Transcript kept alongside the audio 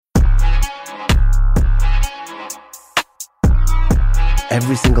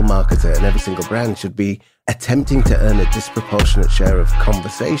every single marketer and every single brand should be attempting to earn a disproportionate share of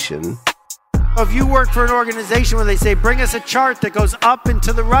conversation. If you work for an organization where they say, bring us a chart that goes up and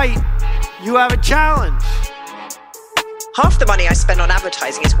to the right, you have a challenge. Half the money I spend on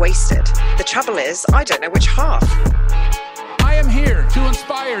advertising is wasted. The trouble is, I don't know which half. I am here to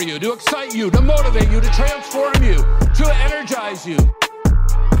inspire you, to excite you, to motivate you, to transform you, to energize you.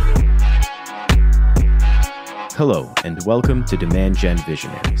 Hello, and welcome to Demand Gen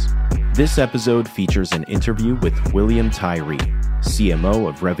Visionaries. This episode features an interview with William Tyree, CMO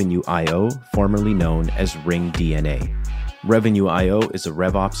of Revenue.io, formerly known as RingDNA. Revenue.io is a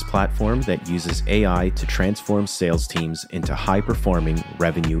RevOps platform that uses AI to transform sales teams into high-performing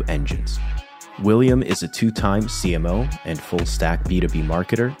revenue engines. William is a two-time CMO and full-stack B2B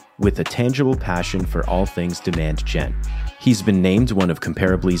marketer with a tangible passion for all things demand gen. He's been named one of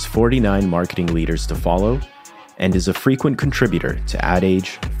Comparably's 49 marketing leaders to follow and is a frequent contributor to Ad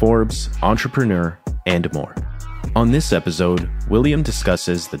Age, Forbes, Entrepreneur, and more. On this episode, William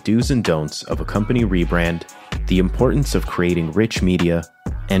discusses the do's and don'ts of a company rebrand, the importance of creating rich media,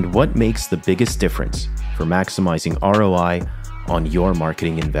 and what makes the biggest difference for maximizing ROI on your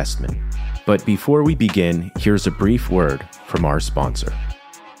marketing investment. But before we begin, here's a brief word from our sponsor.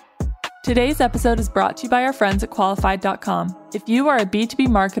 Today's episode is brought to you by our friends at Qualified.com. If you are a B2B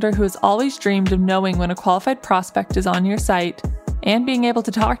marketer who has always dreamed of knowing when a qualified prospect is on your site and being able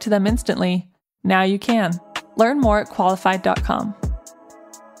to talk to them instantly, now you can. Learn more at Qualified.com.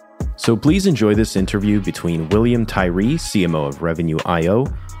 So please enjoy this interview between William Tyree, CMO of Revenue.io,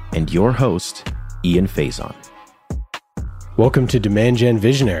 and your host, Ian Faison. Welcome to Demand Gen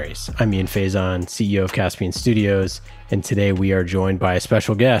Visionaries. I'm Ian Faison, CEO of Caspian Studios, and today we are joined by a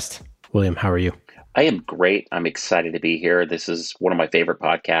special guest. William, how are you? I am great. I'm excited to be here. This is one of my favorite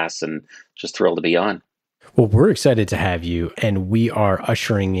podcasts and just thrilled to be on. Well, we're excited to have you, and we are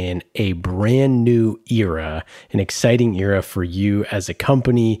ushering in a brand new era, an exciting era for you as a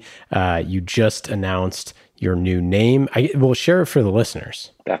company. You just announced your new name. We'll share it for the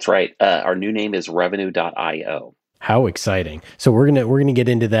listeners. That's right. Our new name is Revenue.io. How exciting. So we're gonna get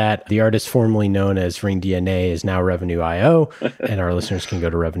into that. The artist formerly known as RingDNA is now Revenue.io, and our listeners can go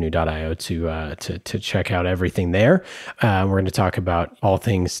to Revenue.io to check out everything there. We're going to talk about all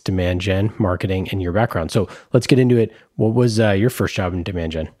things demand gen, marketing, and your background. So let's get into it. What was your first job in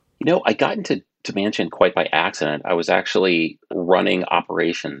demand gen? I got into demand gen quite by accident. I was actually running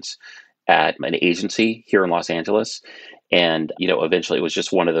operations at an agency here in Los Angeles. And, eventually it was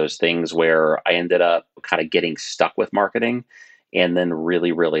just one of those things where I ended up kind of getting stuck with marketing and then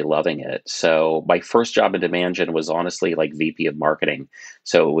really, really loving it. So my first job in demand gen was honestly like VP of marketing.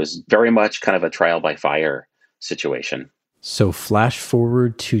 So it was very much kind of a trial by fire situation. So flash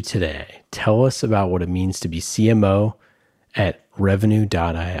forward to today. Tell us about what it means to be CMO at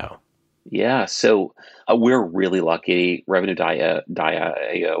Revenue.io. Yeah, so we're really lucky.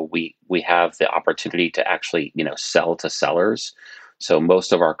 Revenue.io, we have the opportunity to actually, sell to sellers. So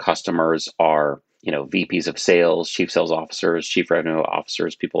most of our customers are, VPs of sales, chief sales officers, chief revenue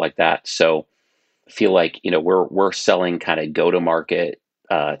officers, people like that. So I feel like, we're selling kind of go-to-market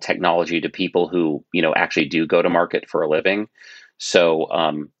technology to people who, actually do go-to-market for a living. So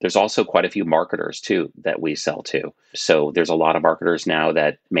there's also quite a few marketers too that we sell to. So there's a lot of marketers now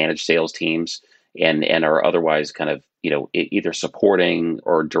that manage sales teams and are otherwise kind of, either supporting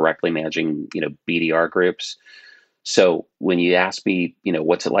or directly managing, BDR groups. So when you ask me,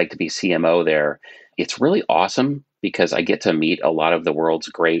 what's it like to be CMO there, it's really awesome because I get to meet a lot of the world's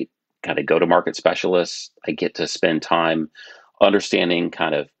great kind of go-to-market specialists. I get to spend time understanding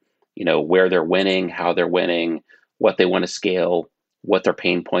kind of, where they're winning, how they're winning, what they want to scale, what their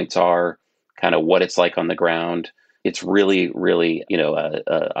pain points are, kind of what it's like on the ground. It's really, really,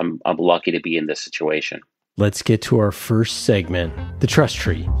 I'm lucky to be in this situation. Let's get to our first segment, the trust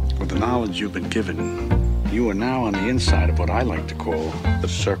tree. With the knowledge you've been given, you are now on the inside of what I like to call the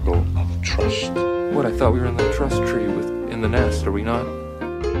circle of trust. What, I thought we were in the trust tree in the nest, are we not?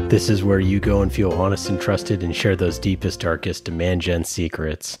 This is where you go and feel honest and trusted and share those deepest, darkest demand gen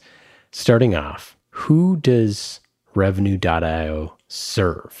secrets. Starting off, who does Revenue.io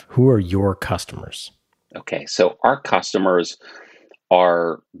serve? Who are your customers? Okay, so our customers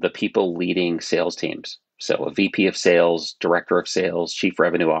are the people leading sales teams. So a VP of sales, director of sales, chief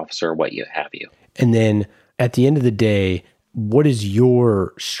revenue officer, what have you. And then at the end of the day, what is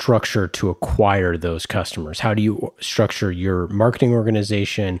your structure to acquire those customers? How do you structure your marketing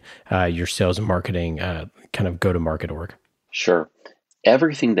organization, your sales and marketing kind of go-to-market org? Sure.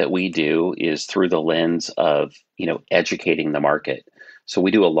 Everything that we do is through the lens of, educating the market. So we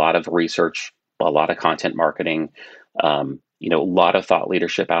do a lot of research, a lot of content marketing. a lot of thought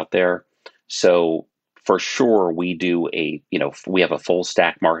leadership out there. So for sure, we do we have a full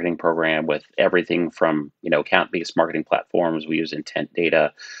stack marketing program with everything from, account-based marketing platforms. We use intent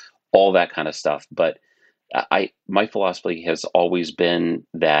data, all that kind of stuff. But my philosophy has always been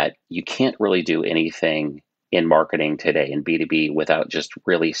that you can't really do anything in marketing today in B2B without just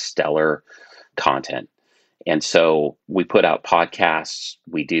really stellar content. And so we put out podcasts,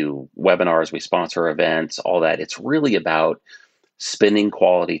 we do webinars, we sponsor events, all that. It's really about spending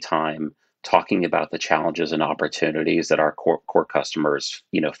quality time talking about the challenges and opportunities that our core customers,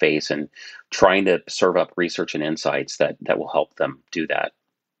 face, and trying to serve up research and insights that will help them do that.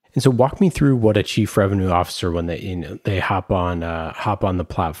 And so walk me through what a chief revenue officer, when they hop on the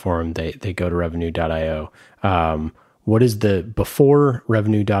platform, they go to revenue.io. What is the before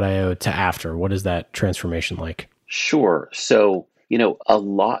revenue.io to after? What is that transformation like? Sure. So, a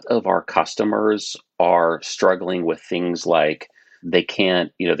lot of our customers are struggling with things like they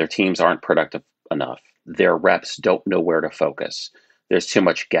can't, their teams aren't productive enough. Their reps don't know where to focus. There's too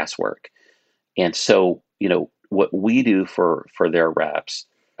much guesswork. And so, what we do for their reps,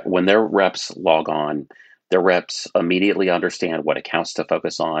 when their reps log on, their reps immediately understand what accounts to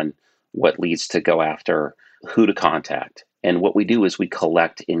focus on, what leads to go after, who to contact. And what we do is we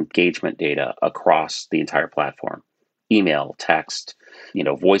collect engagement data across the entire platform, email, text,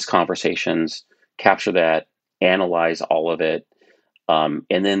 voice conversations, capture that, analyze all of it,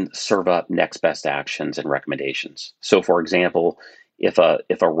 and then serve up next best actions and recommendations. So for example, if a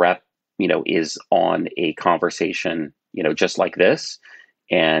rep, is on a conversation, just like this,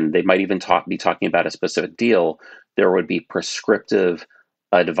 and they might even be talking about a specific deal, there would be prescriptive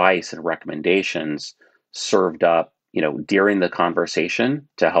advice and recommendations served up, during the conversation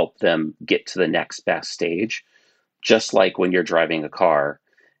to help them get to the next best stage. Just like when you're driving a car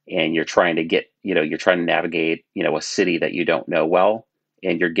and you're trying to navigate, a city that you don't know well,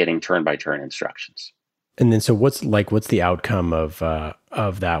 and you're getting turn by turn instructions. And then, so what's the outcome of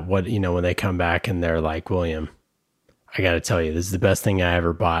that? What, when they come back and they're like, William, I got to tell you, this is the best thing I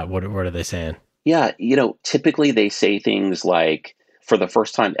ever bought. What are they saying? Yeah. Typically they say things like, for the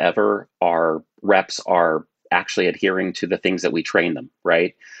first time ever, our reps are actually adhering to the things that we train them,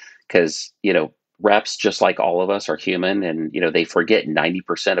 right? Because, reps, just like all of us, are human, and, they forget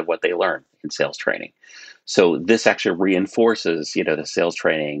 90% of what they learn in sales training. So this actually reinforces, the sales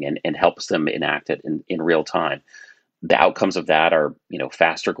training and helps them enact it in real time. The outcomes of that are,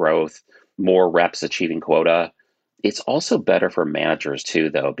 faster growth, more reps achieving quota. It's also better for managers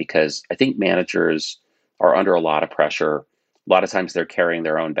too, though, because I think managers are under a lot of pressure. A lot of times they're carrying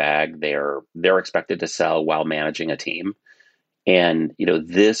their own bag. They're expected to sell while managing a team. And,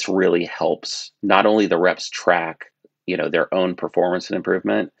 this really helps not only the reps track, their own performance and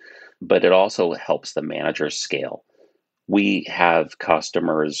improvement, but it also helps the managers scale. We have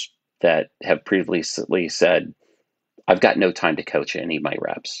customers that have previously said, I've got no time to coach any of my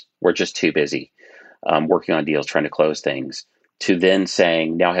reps. We're just too busy working on deals, trying to close things, to then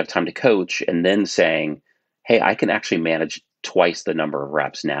saying, now I have time to coach, and then saying, hey, I can actually manage twice the number of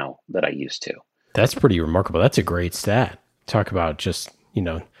reps now that I used to. That's pretty remarkable. That's a great stat. Talk about just,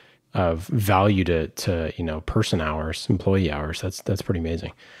 of value to person hours, employee hours. That's pretty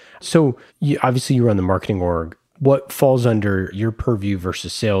amazing. So obviously you run the marketing org. What falls under your purview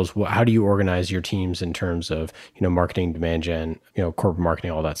versus sales? How do you organize your teams in terms of, marketing, demand gen, corporate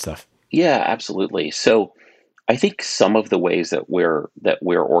marketing, all that stuff? Yeah, absolutely. So I think some of the ways that we're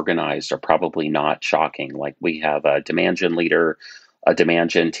organized are probably not shocking. Like, we have a demand gen leader, a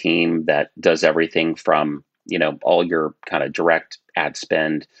demand gen team that does everything from, all your kind of direct ad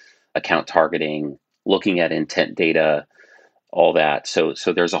spend, account targeting, looking at intent data, all that. So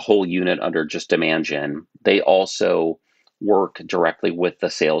there's a whole unit under just demand gen. They also work directly with the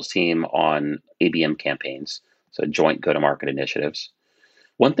sales team on ABM campaigns, so joint go-to-market initiatives.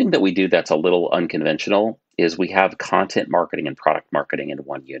 One thing that we do that's a little unconventional is we have content marketing and product marketing in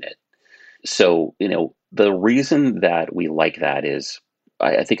one unit. So, the reason that we like that is,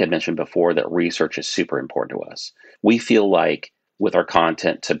 I think I mentioned before that research is super important to us. We feel like with our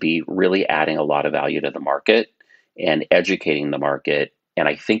content to be really adding a lot of value to the market and educating the market. And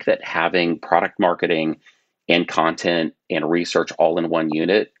I think that having product marketing and content and research all in one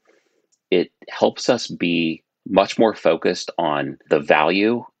unit, it helps us be much more focused on the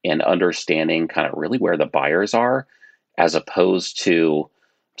value and understanding kind of really where the buyers are, as opposed to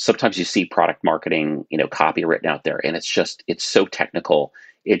sometimes you see product marketing, copy written out there, and it's so technical,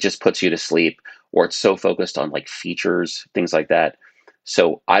 it just puts you to sleep, or it's so focused on like features, things like that.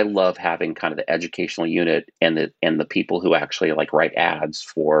 So I love having kind of the educational unit and the people who actually like write ads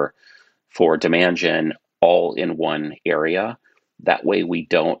for demand gen all in one area. That way we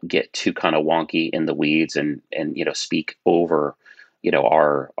don't get too kind of wonky in the weeds and speak over,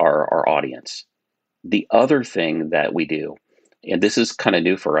 our audience. The other thing that we do, and this is kind of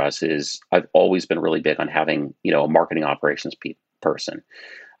new for us, is I've always been really big on having, a marketing operations person.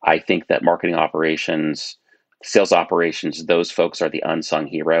 I think that marketing operations, sales operations, those folks are the unsung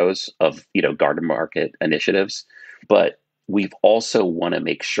heroes of, go-to-market initiatives. But we've also want to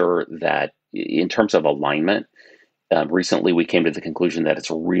make sure that in terms of alignment, recently we came to the conclusion that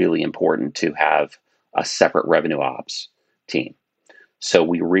it's really important to have a separate revenue ops team. So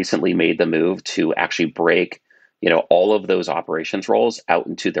we recently made the move to actually break, all of those operations roles out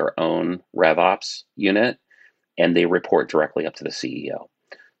into their own RevOps unit, and they report directly up to the CEO.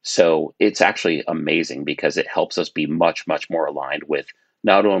 So it's actually amazing because it helps us be much, much more aligned with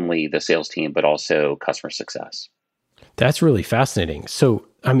not only the sales team, but also customer success. That's really fascinating. So,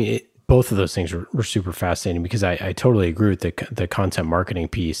 I mean, both of those things were super fascinating because I totally agree with the content marketing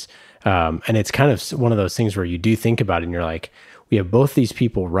piece. And it's kind of one of those things where you do think about it and you're like, we have both these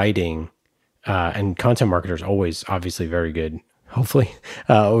people writing, and content marketers always obviously very good, hopefully,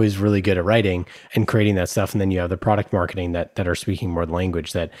 always really good at writing and creating that stuff. And then you have the product marketing that are speaking more the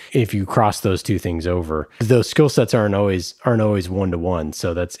language that if you cross those two things over, those skill sets aren't always one-to-one.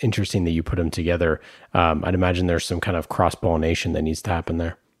 So that's interesting that you put them together. I'd imagine there's some kind of cross-pollination that needs to happen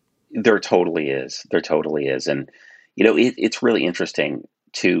there. There totally is. And, it's really interesting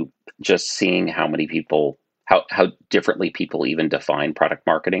to just seeing how many people, how differently people even define product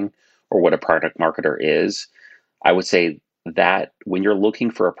marketing or what a product marketer is. I would say that when you're looking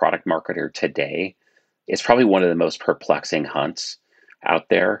for a product marketer today, it's probably one of the most perplexing hunts out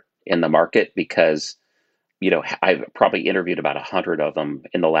there in the market because, I've probably interviewed about 100 of them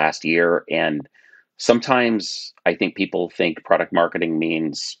in the last year. And sometimes I think people think product marketing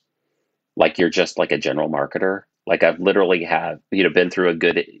means like you're just like a general marketer. Like I've literally been through a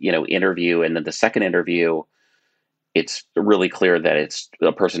good, interview. And then the second interview, it's really clear that it's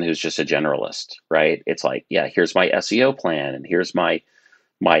a person who's just a generalist, right? It's like, yeah, here's my SEO plan and here's my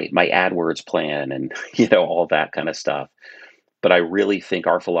AdWords plan and, all that kind of stuff. But I really think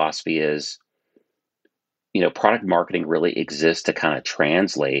our philosophy is, product marketing really exists to kind of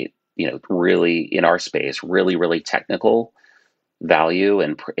translate, really in our space, really, really technical value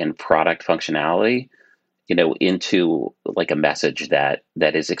and product functionality, into like a message that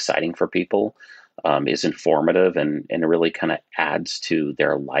is exciting for people, is informative and really kind of adds to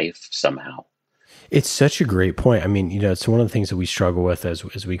their life somehow. It's such a great point. I mean, it's one of the things that we struggle with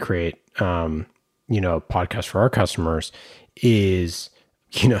as we create, a podcast for our customers is,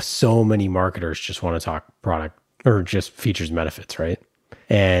 so many marketers just want to talk product or just features and benefits, right?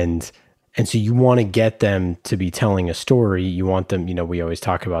 And so you want to get them to be telling a story. You want them, we always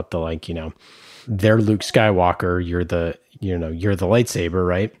talk about the they're Luke Skywalker, you're the lightsaber,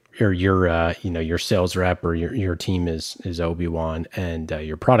 right? Or you're your sales rep or your team is Obi-Wan and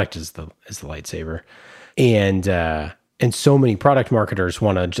your product is the lightsaber. And so many product marketers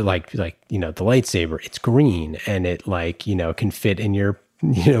want to the lightsaber, it's green and it can fit in your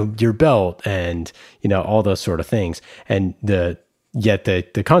your belt and all those sort of things. And yet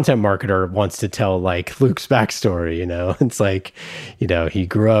the content marketer wants to tell Luke's backstory, it's like, he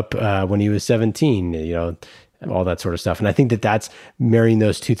grew up when he was 17, all that sort of stuff. And I think that's marrying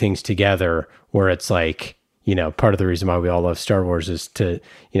those two things together where it's like, part of the reason why we all love Star Wars is to,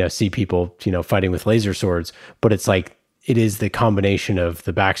 see people, fighting with laser swords, but it's like, it is the combination of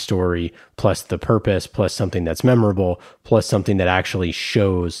the backstory plus the purpose plus something that's memorable plus something that actually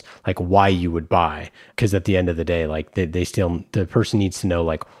shows why you would buy. Because at the end of the day, the person needs to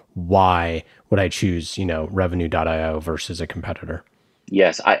know why would I choose revenue.io versus a competitor.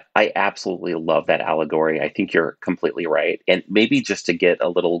 Yes, I absolutely love that allegory. I think you're completely right. And maybe just to get a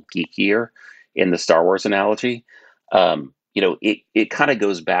little geekier in the Star Wars analogy, it kind of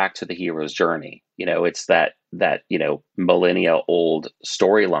goes back to the hero's journey. It's that millennia old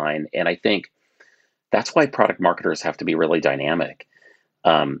storyline. And I think that's why product marketers have to be really dynamic.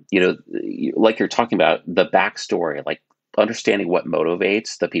 Like you're talking about the backstory, understanding what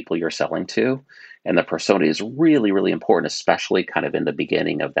motivates the people you're selling to and the persona is really, really important, especially kind of in the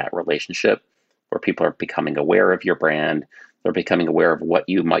beginning of that relationship where people are becoming aware of your brand. They're becoming aware of what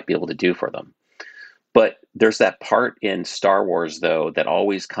you might be able to do for them. But there's that part in Star Wars, though, that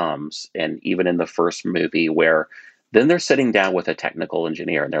always comes, and even in the first movie, where then they're sitting down with a technical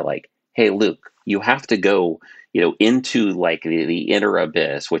engineer and they're like, hey, Luke, you have to go, into the inner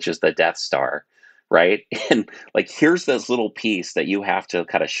abyss, which is the Death Star, right? And here's this little piece that you have to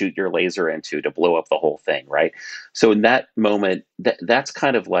kind of shoot your laser into to blow up the whole thing, right? So in that moment, that's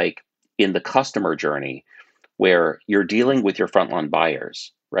kind of in the customer journey where you're dealing with your frontline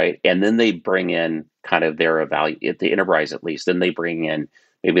buyers, right? And then they bring in kind of their at the enterprise at least, then they bring in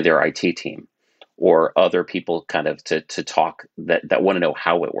maybe their IT team or other people kind of to talk that want to know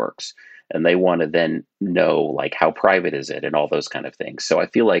how it works. And they want to then know like how private is it and all those kind of things. So I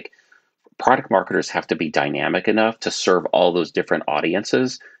feel like product marketers have to be dynamic enough to serve all those different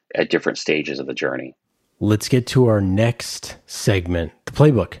audiences at different stages of the journey. Let's get to our next segment, the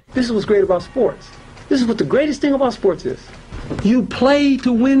playbook. This is what's great about sports. This is what the greatest thing about sports is. You play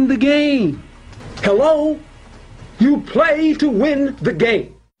to win the game. Hello? You play to win the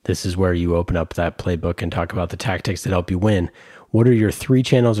game. This is where you open up that playbook and talk about the tactics that help you win. What are your 3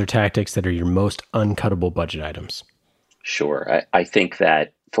 channels or tactics that are your most uncuttable budget items? Sure. I think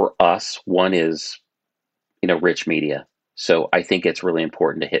that for us, one is, rich media. So I think it's really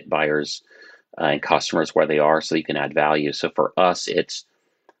important to hit buyers and customers where they are so you can add value. So for us, it's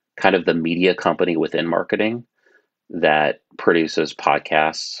kind of the media company within marketing that produces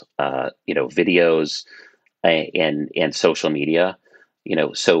podcasts, videos and social media.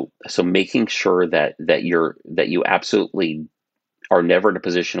 So making sure that you absolutely are never in a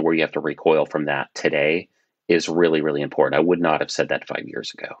position where you have to recoil from that today is really, really important. I would not have said that 5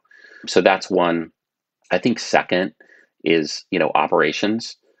 years ago. So that's one. I think second is,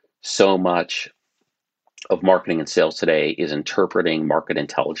 operations. So much of marketing and sales today is interpreting market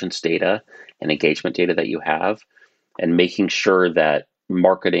intelligence data and engagement data that you have and making sure that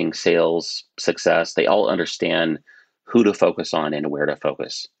marketing, sales, success, they all understand who to focus on and where to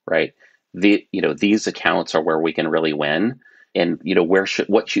focus, right? These accounts are where we can really win, and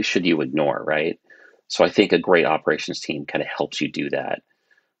what should you ignore, right? So I think a great operations team kind of helps you do that.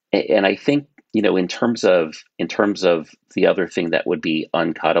 And I think, in terms of the other thing that would be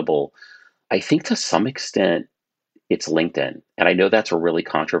uncuttable, I think to some extent it's LinkedIn. And I know that's a really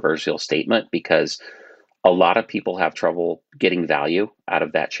controversial statement because a lot of people have trouble getting value out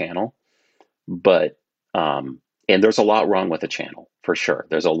of that channel. But and there's a lot wrong with the channel, for sure.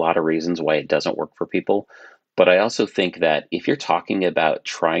 There's a lot of reasons why it doesn't work for people. But I also think that if you're talking about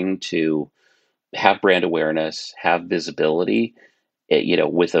trying to have brand awareness, have visibility,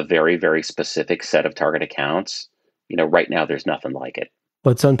 with a very, very specific set of target accounts, right now there's nothing like it.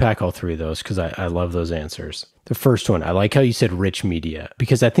 Let's unpack all 3 of those because I love those answers. The first one, I like how you said rich media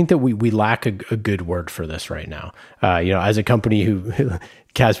because I think that we lack a good word for this right now. As a company who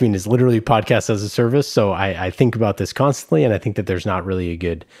Caspian is literally podcast as a service, so I think about this constantly, and I think that there's not really a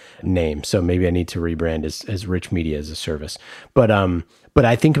good name. So maybe I need to rebrand as rich media as a service. But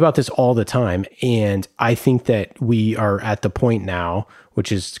I think about this all the time, and I think that we are at the point now, which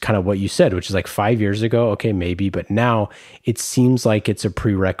is kind of what you said, which is like 5 years ago, okay, maybe, but now it seems like it's a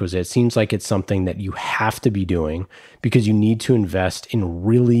prerequisite. It seems like it's something that you have to be doing because you need to invest in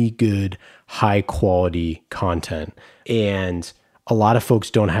really good, high quality content. And a lot of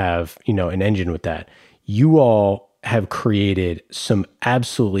folks don't have, an engine with that. You all have created some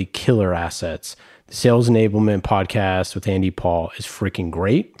absolutely killer assets. The Sales Enablement podcast with Andy Paul is freaking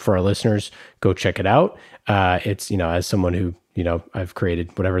great for our listeners. Go check it out. It's, as someone who, I've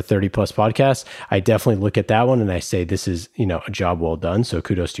created 30 plus podcasts, I definitely look at that one and I say, this is, a job well done. So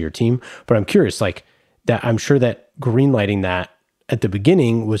kudos to your team. But I'm curious, I'm sure that greenlighting that at the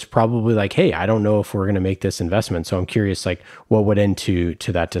beginning was probably like, hey, I don't know if we're going to make this investment. So I'm curious, what went into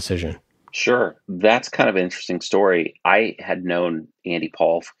that decision? Sure. That's kind of an interesting story. I had known Andy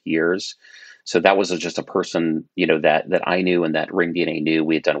Paul for years. So that was just a person, that I knew and that Ring DNA knew.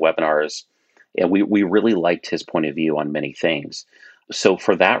 We had done webinars and we really liked his point of view on many things. So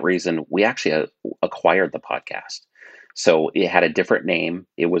for that reason, we actually acquired the podcast. So it had a different name.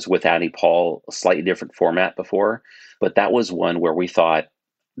 It was with Andy Paul, a slightly different format before, but that was one where we thought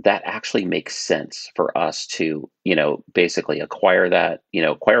that actually makes sense for us to, basically acquire a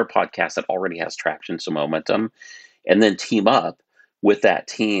podcast that already has traction, some momentum, and then team up with that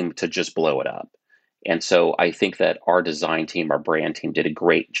team to just blow it up. And so I think that our design team, our brand team did a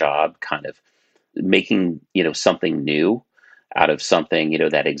great job kind of making, something new out of something,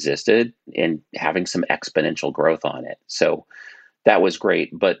 that existed and having some exponential growth on it. So that was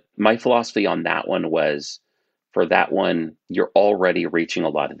great. But my philosophy on that one was, for that one, you're already reaching a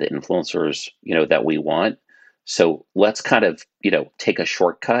lot of the influencers, that we want. So let's kind of, take a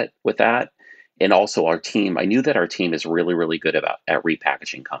shortcut with that. And also our team, I knew that our team is really, really good at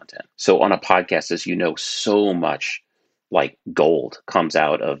repackaging content. So on a podcast, as you know, so much like gold comes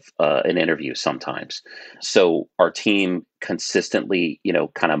out of an interview sometimes. So our team consistently,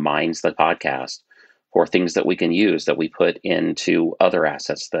 kind of mines the podcast for things that we can use that we put into other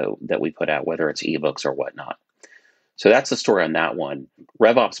assets that we put out, whether it's ebooks or whatnot. So that's the story on that one.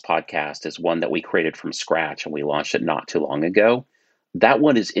 RevOps podcast is one that we created from scratch and we launched it not too long ago. That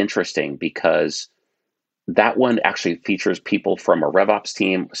one is interesting because that one actually features people from a RevOps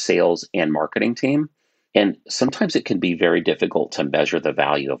team, sales, and marketing team. And sometimes it can be very difficult to measure the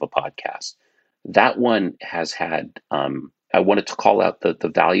value of a podcast. That one has had, I wanted to call out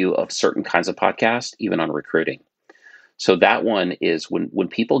the value of certain kinds of podcasts, even on recruiting. So that one is when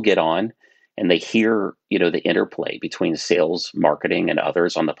people get on and they hear, the interplay between sales, marketing, and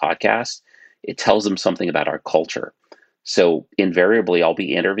others on the podcast, it tells them something about our culture. So invariably, I'll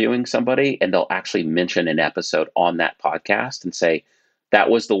be interviewing somebody and they'll actually mention an episode on that podcast and say, that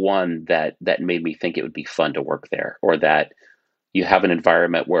was the one that made me think it would be fun to work there, or that you have an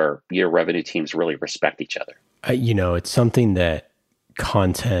environment where your revenue teams really respect each other. It's something that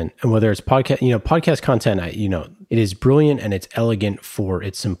content, and whether it's podcast content, it is brilliant and it's elegant for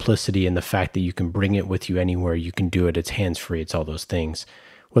its simplicity and the fact that you can bring it with you anywhere. You can do it. It's hands-free. It's all those things.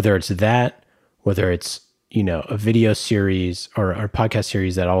 Whether it's that, whether it's, a video series or a podcast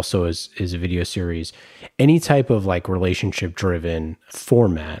series that also is a video series, any type of like relationship driven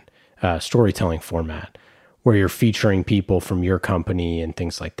format, storytelling format, where you're featuring people from your company and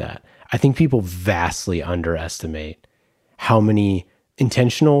things like that. I think people vastly underestimate how many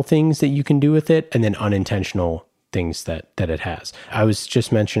intentional things that you can do with it and then unintentional things that it has. I was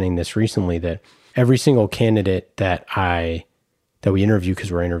just mentioning this recently, that every single candidate that we interview,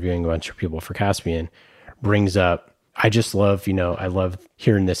 because we're interviewing a bunch of people for Caspian, brings up, I just love, I love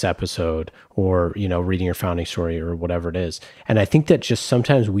hearing this episode, or, reading your founding story, or whatever it is. And I think that just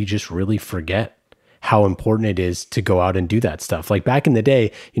sometimes we just really forget how important it is to go out and do that stuff. Like back in the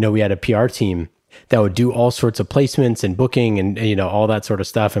day, we had a PR team that would do all sorts of placements and booking and, all that sort of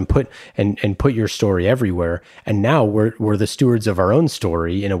stuff, and put your story everywhere. And now we're the stewards of our own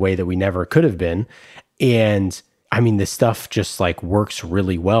story in a way that we never could have been. And I mean, this stuff just like works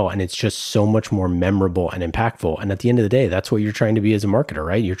really well, and it's just so much more memorable and impactful. And at the end of the day, that's what you're trying to be as a marketer,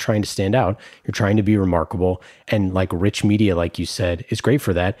 right? You're trying to stand out. You're trying to be remarkable, and like rich media, like you said, is great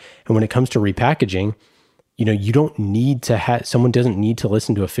for that. And when it comes to repackaging, you don't need to someone doesn't need to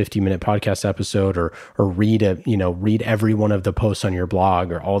listen to a 50-minute podcast episode or read read every one of the posts on your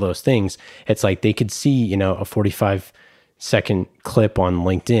blog or all those things. It's like they could see, a 45-second clip on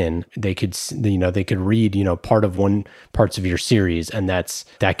LinkedIn. They could read, parts of your series, and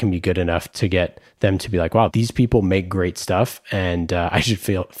that can be good enough to get them to be like, wow, these people make great stuff, and I should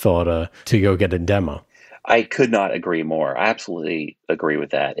fill out to go get a demo. I could not agree more. I absolutely agree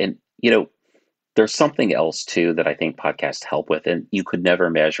with that. And, there's something else too that I think podcasts help with, and you could never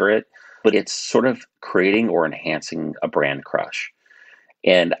measure it, but it's sort of creating or enhancing a brand crush.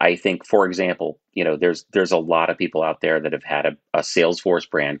 And I think, for example, there's a lot of people out there that have had a Salesforce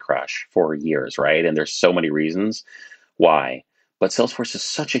brand crush for years, right? And there's so many reasons why. But Salesforce is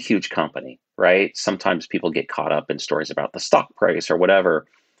such a huge company, right? Sometimes people get caught up in stories about the stock price or whatever.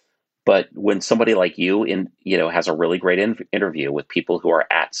 But when somebody like you has a really great interview with people who are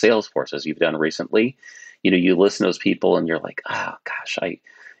at Salesforce, as you've done recently, you listen to those people and you're like, oh gosh,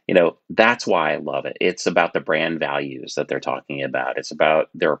 that's why I love it. It's about the brand values that they're talking about. It's about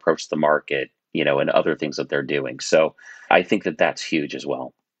their approach to the market, and other things that they're doing. So I think that that's huge as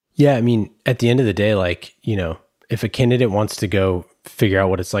well. Yeah. I mean, at the end of the day, like, if a candidate wants to go figure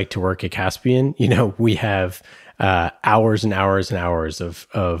out what it's like to work at Caspian, we have hours and hours and hours of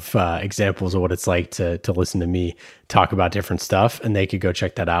examples of what it's like to listen to me talk about different stuff, and they could go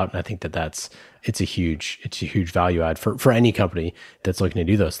check that out. And I think that it's a huge value add for any company that's looking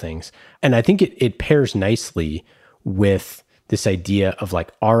to do those things. And I think it pairs nicely with this idea of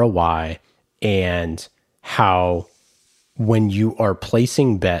like ROI, and how when you are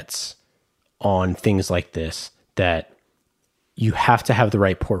placing bets on things like this, that you have to have the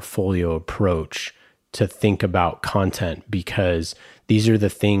right portfolio approach to think about content, because these are the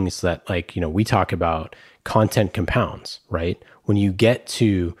things that, like, we talk about content compounds, right? When you get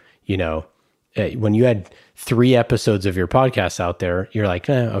to, when you had 3 episodes of your podcast out there, you're like,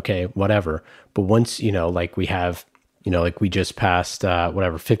 okay, whatever. But once, like we have, like we just passed,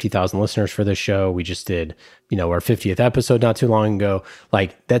 50,000 listeners for this show. We just did, our 50th episode not too long ago.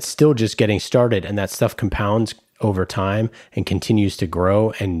 Like, that's still just getting started, and that stuff compounds over time and continues to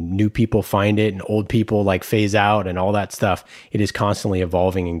grow, and new people find it and old people like phase out and all that stuff. It is constantly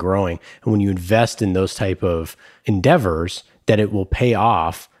evolving and growing. And when you invest in those type of endeavors, that it will pay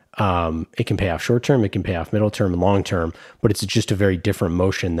off. It can pay off short term, it can pay off middle term and long term, but it's just a very different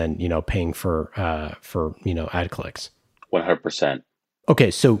motion than, paying for ad clicks. 100%. Okay.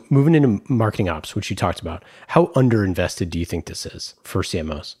 So moving into marketing ops, which you talked about, how underinvested do you think this is for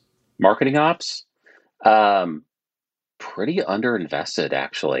CMOs? Marketing ops? pretty underinvested,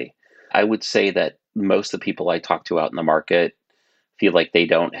 actually. I would say that most of the people I talk to out in the market feel like they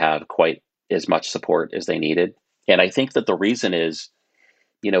don't have quite as much support as they needed. And I think that the reason is,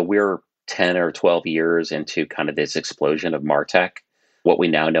 we're 10 or 12 years into kind of this explosion of MarTech, what we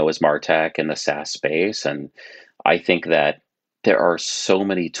now know as MarTech in the SaaS space. And I think that there are so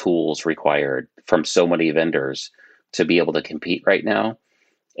many tools required from so many vendors to be able to compete right now.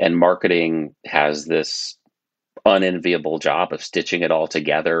 And marketing has this unenviable job of stitching it all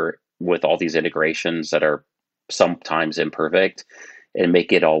together with all these integrations that are sometimes imperfect and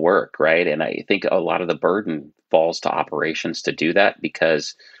make it all work, right? And I think a lot of the burden falls to operations to do that,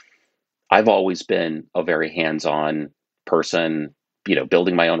 because I've always been a very hands-on person,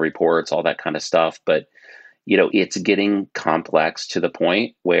 building my own reports, all that kind of stuff. But, it's getting complex to the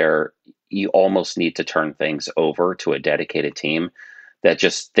point where you almost need to turn things over to a dedicated team that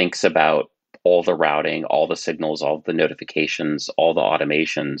just thinks about all the routing, all the signals, all the notifications, all the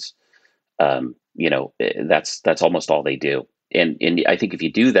automations. That's almost all they do. And I think if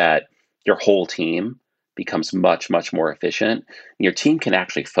you do that, your whole team becomes much, much more efficient. Your team can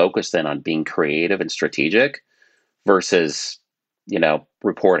actually focus then on being creative and strategic versus,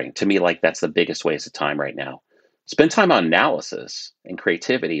 reporting. To me, like, that's the biggest waste of time right now. Spend time on analysis and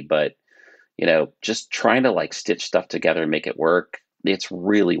creativity, but, just trying to stitch stuff together and make it work, it's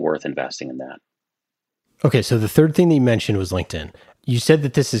really worth investing in that. Okay, so the third thing that you mentioned was LinkedIn. You said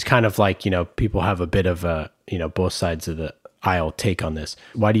that this is kind of like, people have a bit of a, both sides of the aisle take on this.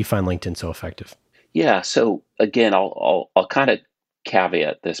 Why do you find LinkedIn so effective? Yeah, so again, I'll kind of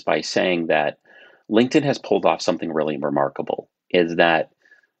caveat this by saying that LinkedIn has pulled off something really remarkable, is that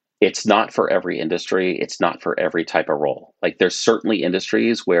it's not for every industry. It's not for every type of role. Like, there's certainly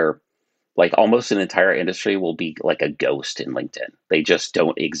industries where almost an entire industry will be like a ghost in LinkedIn. They just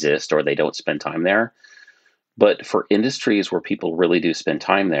don't exist, or they don't spend time there. But for industries where people really do spend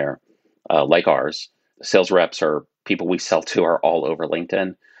time there, like ours, sales reps or people we sell to are all over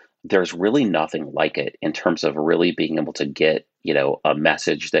LinkedIn. There's really nothing like it in terms of really being able to get, a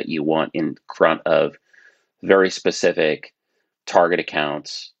message that you want in front of very specific target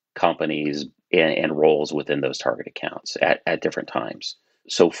accounts, companies, and roles within those target accounts at different times.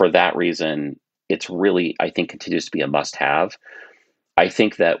 So for that reason, it's really, I think, continues to be a must-have. I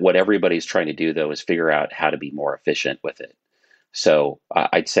think that what everybody's trying to do, though, is figure out how to be more efficient with it. So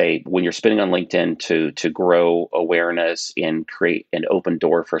I'd say when you're spending on LinkedIn to grow awareness and create an open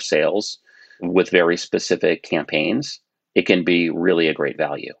door for sales with very specific campaigns, it can be really a great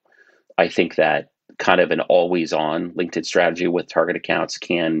value. I think that kind of an always-on LinkedIn strategy with target accounts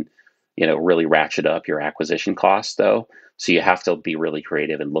can, really ratchet up your acquisition costs, though. So you have to be really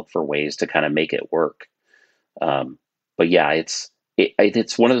creative and look for ways to kind of make it work. But yeah, it's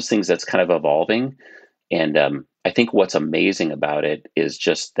one of those things that's kind of evolving. And I think what's amazing about it is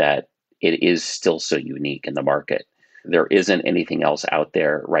just that it is still so unique in the market. There isn't anything else out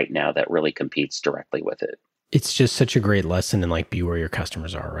there right now that really competes directly with it. It's just such a great lesson in be where your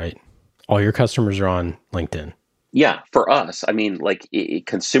customers are, right? All your customers are on LinkedIn. Yeah, for us, I mean,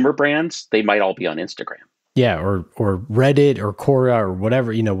 consumer brands, they might all be on Instagram. Yeah, or Reddit or Quora or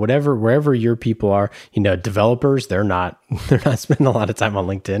whatever, wherever your people are, developers, they're not spending a lot of time on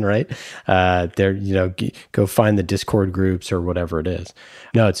LinkedIn, right? They're, go find the Discord groups or whatever it is.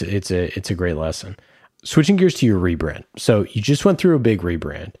 No, it's a great lesson. Switching gears to your rebrand. So you just went through a big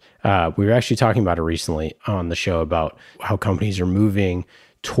rebrand. We were actually talking about it recently on the show about how companies are moving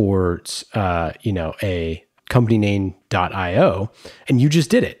towards, a company name.io, and you just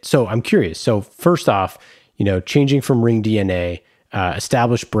did it. So I'm curious. So first off, changing from Ring DNA,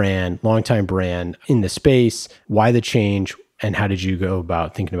 established brand, longtime brand in the space, why the change, and how did you go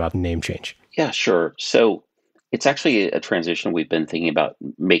about thinking about the name change? Yeah, sure. So it's actually a transition we've been thinking about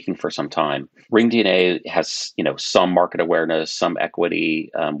making for some time. Ring DNA has, some market awareness, some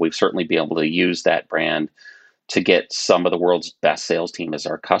equity. We've certainly been able to use that brand to get some of the world's best sales team as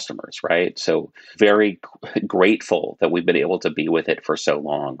our customers, right? So very grateful that we've been able to be with it for so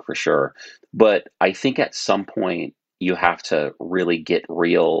long, for sure. But I think at some point you have to really get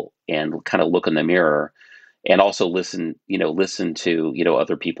real and kind of look in the mirror and also listen to,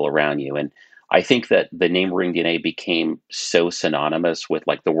 other people around you. And I think that the name Ring DNA became so synonymous with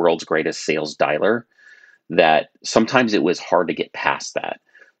the world's greatest sales dialer that sometimes it was hard to get past that.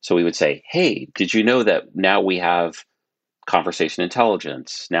 So we would say, hey, did you know that now we have conversation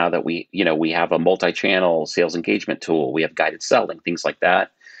intelligence? Now that we have a multi-channel sales engagement tool, we have guided selling, things like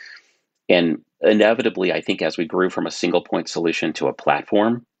that. And inevitably, I think as we grew from a single point solution to a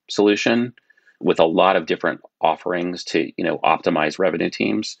platform solution with a lot of different offerings to, optimize revenue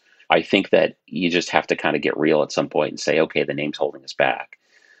teams, I think that you just have to kind of get real at some point and say, okay, the name's holding us back.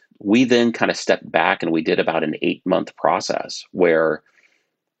 We then kind of stepped back and we did about an 8-month process where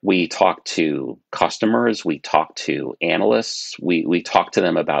we talked to customers, we talked to analysts, we talked to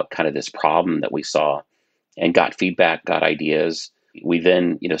them about kind of this problem that we saw and got feedback, got ideas. We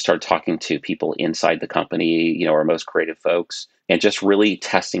then, started talking to people inside the company, our most creative folks, and just really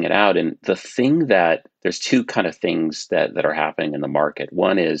testing it out. And the thing that there's two kind of things that are happening in the market.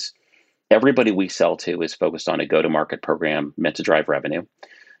 One is everybody we sell to is focused on a go-to-market program meant to drive revenue.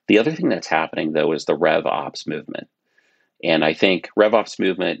 The other thing that's happening, though, is the RevOps movement. And I think RevOps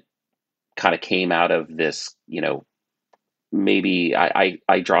movement kind of came out of this, maybe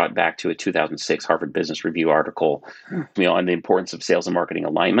I draw it back to a 2006 Harvard Business Review article, on the importance of sales and marketing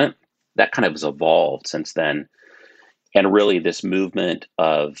alignment. That kind of has evolved since then. And really this movement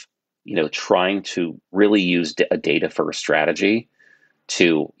of, trying to really use a data-first strategy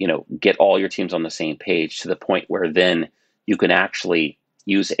to, get all your teams on the same page to the point where then you can actually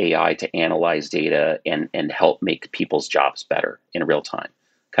use AI to analyze data and help make people's jobs better in real time,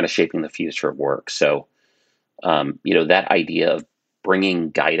 kind of shaping the future of work. So, that idea of bringing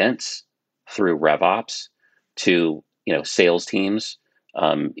guidance through RevOps to, sales teams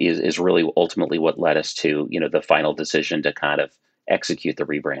is really ultimately what led us to, the final decision to kind of execute the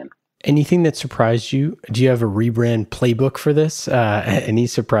rebrand. Anything that surprised you? Do you have a rebrand playbook for this? Any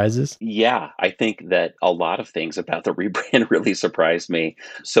surprises? Yeah, I think that a lot of things about the rebrand really surprised me.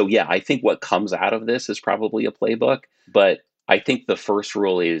 So yeah, I think what comes out of this is probably a playbook, but I think the first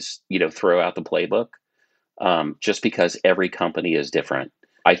rule is, throw out the playbook, just because every company is different.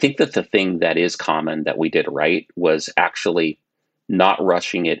 I think that the thing that is common that we did right was actually not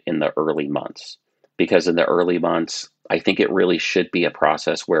rushing it in the early months, because in the early months, I think it really should be a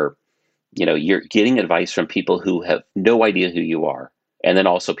process where you're getting advice from people who have no idea who you are, and then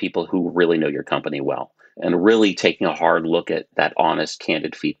also people who really know your company well, and really taking a hard look at that honest,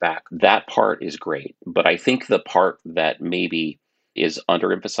 candid feedback. That part is great. But I think the part that maybe is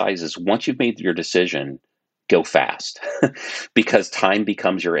underemphasized is once you've made your decision, go fast, because time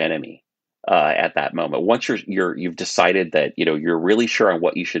becomes your enemy at that moment. Once you've decided that you're really sure on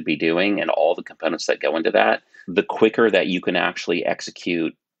what you should be doing and all the components that go into that, the quicker that you can actually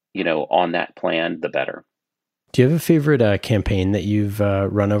execute on that plan, the better. Do you have a favorite campaign that you've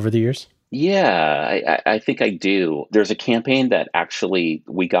run over the years? Yeah, I think I do. There's a campaign that actually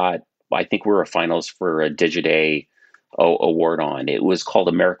we got, I think we were a finalist for a Digiday award on. It was called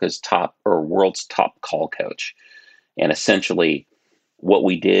America's Top or World's Top Call Coach. And essentially what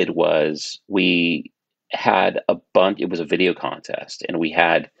we did was we had it was a video contest, and we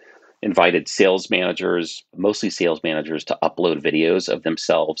had invited sales managers, mostly sales managers, to upload videos of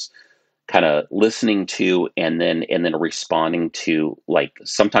themselves kind of listening to and then responding to, like,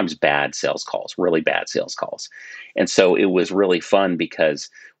 sometimes bad sales calls, really bad sales calls. And so it was really fun because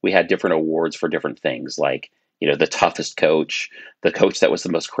we had different awards for different things, like, the toughest coach, the coach that was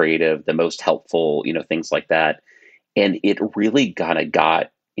the most creative, the most helpful, things like that. And it really kind of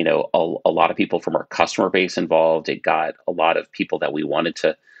got, a lot of people from our customer base involved. It got a lot of people that we wanted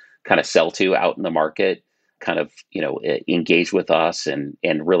to kind of sell to out in the market, kind of, engage with us and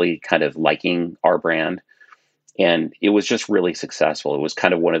really kind of liking our brand. And it was just really successful. It was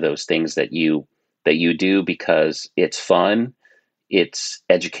kind of one of those things that you do because it's fun, it's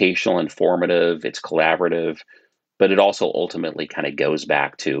educational, informative, it's collaborative, but it also ultimately kind of goes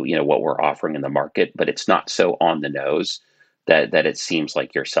back to, what we're offering in the market, but it's not so on the nose that it seems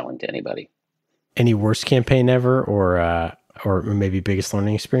like you're selling to anybody. Any worst campaign ever, or maybe biggest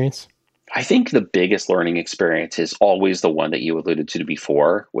learning experience? I think the biggest learning experience is always the one that you alluded to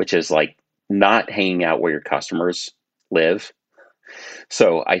before, which is like not hanging out where your customers live.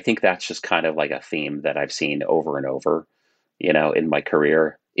 So I think that's just kind of like a theme that I've seen over and over, in my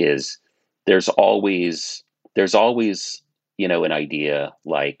career, is there's always, an idea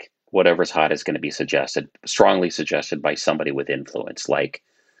like whatever's hot is going to be strongly suggested by somebody with influence. Like,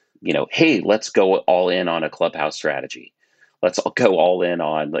 hey, let's go all in on a Clubhouse strategy. Let's all go all in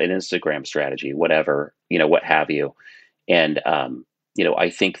on an Instagram strategy, whatever, what have you. And, I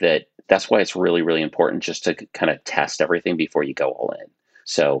think that's why it's really, really important just to kind of test everything before you go all in.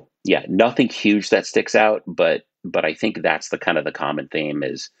 So yeah, nothing huge that sticks out, but I think that's the kind of the common theme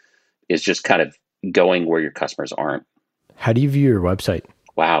is just kind of going where your customers aren't. How do you view your website?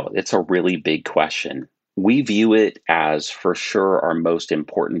 Wow, it's a really big question. We view it as for sure our most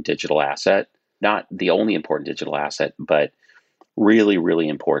important digital asset, not the only important digital asset, but really, really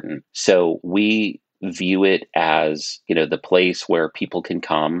important. So we view it as, the place where people can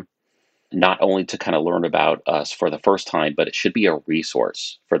come not only to kind of learn about us for the first time, but it should be a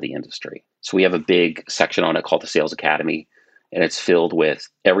resource for the industry. So we have a big section on it called the Sales Academy, and it's filled with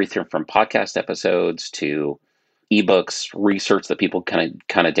everything from podcast episodes to ebooks, research that people kind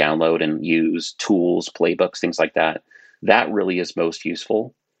of download and use, tools, playbooks, things like that. That really is most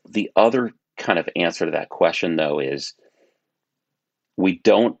useful. The other kind of answer to that question, though, is we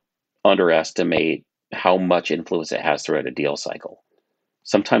don't underestimate how much influence it has throughout a deal cycle.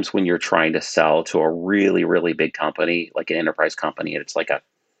 Sometimes when you're trying to sell to a really, really big company, like an enterprise company, and it's like a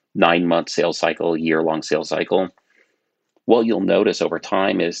 9-month sales cycle, year-long sales cycle, what you'll notice over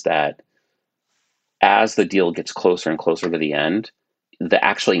time is that as the deal gets closer and closer to the end, the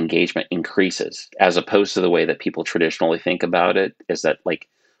actual engagement increases, as opposed to the way that people traditionally think about it, is that like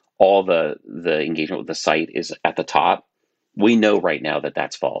all the engagement with the site is at the top. We know right now that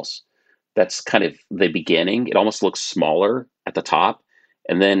that's false. That's kind of the beginning. It almost looks smaller at the top.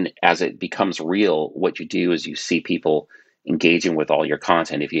 And then as it becomes real, what you do is you see people engaging with all your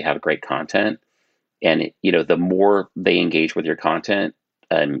content if you have great content. And the more they engage with your content,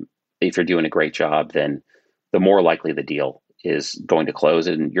 if you're doing a great job, then the more likely the deal is going to close,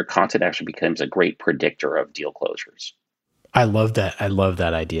 and your content actually becomes a great predictor of deal closures. I love that. I love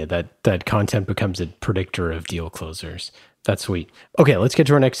that idea that content becomes a predictor of deal closers. That's sweet. Okay, let's get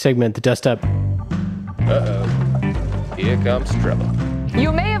to our next segment, the dust up. Uh-oh. Here comes trouble.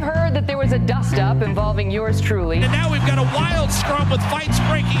 You may have heard that there was a dust-up involving yours truly. And now we've got a wild scrum with fights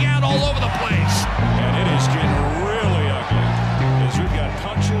breaking out all over the place. And it is getting really ugly as we've got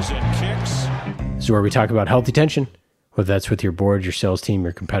punches and kicks. This is where we talk about healthy tension, whether that's with your board, your sales team,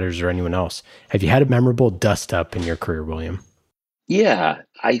 your competitors, or anyone else. Have you had a memorable dust-up in your career, William? Yeah,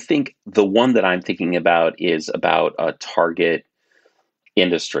 I think the one that I'm thinking about is about a target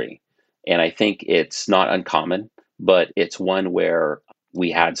industry. And I think it's not uncommon, but it's one where we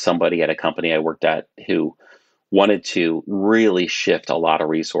had somebody at a company I worked at who wanted to really shift a lot of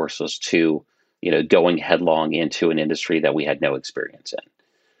resources to, going headlong into an industry that we had no experience in.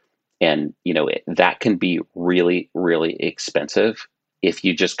 And, that can be really, really expensive if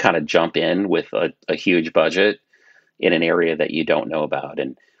you just kind of jump in with a huge budget in an area that you don't know about.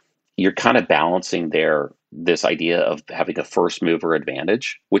 And you're kind of balancing this idea of having a first mover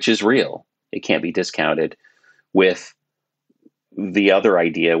advantage, which is real. It can't be discounted, with the other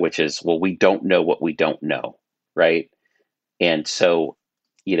idea, which is, well, we don't know what we don't know, right? And so,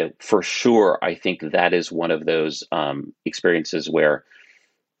 for sure, I think that is one of those experiences where,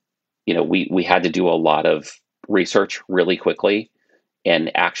 we had to do a lot of research really quickly.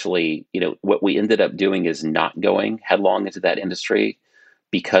 And actually, what we ended up doing is not going headlong into that industry,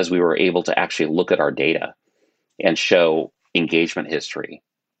 because we were able to actually look at our data and show engagement history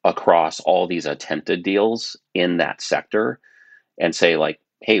across all these attempted deals in that sector, and say like,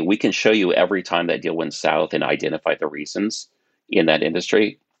 hey, we can show you every time that deal went south and identify the reasons in that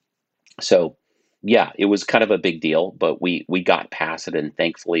industry. So yeah, it was kind of a big deal, but we got past it. And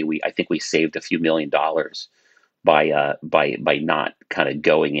thankfully I think we saved a few $1 million by not kind of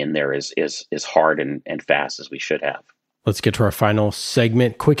going in there as hard and fast as we should have. Let's get to our final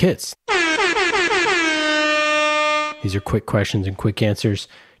segment, quick hits. These are quick questions and quick answers,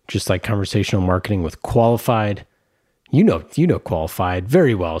 just like conversational marketing with Qualified. You know Qualified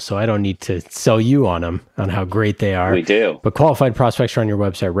very well, so I don't need to sell you on them, on how great they are. We do. But Qualified prospects are on your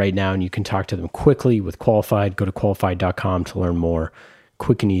website right now, and you can talk to them quickly with Qualified. Go to qualified.com to learn more.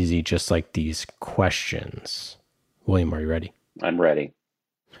 Quick and easy, just like these questions. William, are you ready? I'm ready.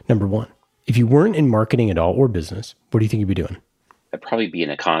 Number 1, if you weren't in marketing at all or business, what do you think you'd be doing? I'd probably be an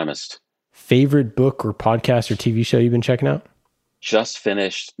economist. Favorite book or podcast or TV show you've been checking out? Just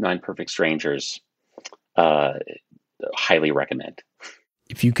finished 9 Perfect Strangers. Highly recommend.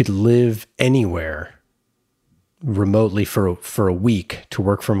 If you could live anywhere remotely for a week, to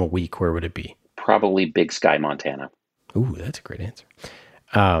work from a week, where would it be? Probably Big Sky, Montana. Ooh, that's a great answer.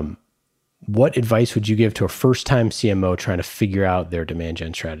 What advice would you give to a first-time CMO trying to figure out their demand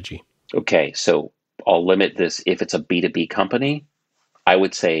gen strategy? Okay, so I'll limit this. If it's a B2B company, I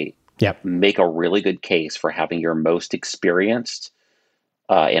would say make a really good case for having your most experienced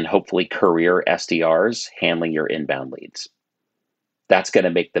and hopefully career SDRs handling your inbound leads. That's going to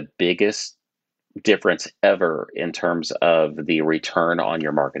make the biggest difference ever in terms of the return on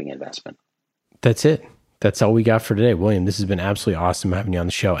your marketing investment. That's it. That's all we got for today. William, this has been absolutely awesome having you on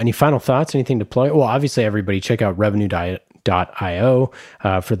the show. Any final thoughts? Anything to plug? Well, obviously, everybody check out revenue.io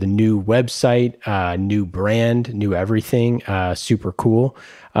for the new website, new brand, new everything. Super cool.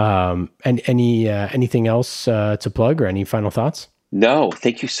 And anything else to plug, or any final thoughts? No,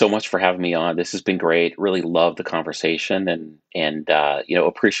 thank you so much for having me on. This has been great. Really love the conversation and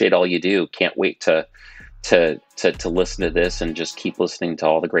appreciate all you do. Can't wait to listen to this and just keep listening to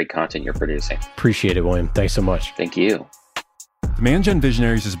all the great content you're producing. Appreciate it, William. Thanks so much. Thank you. Demand Gen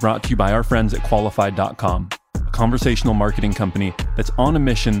Visionaries is brought to you by our friends at Qualified.com, a conversational marketing company that's on a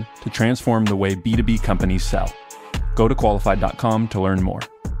mission to transform the way B2B companies sell. Go to Qualified.com to learn more.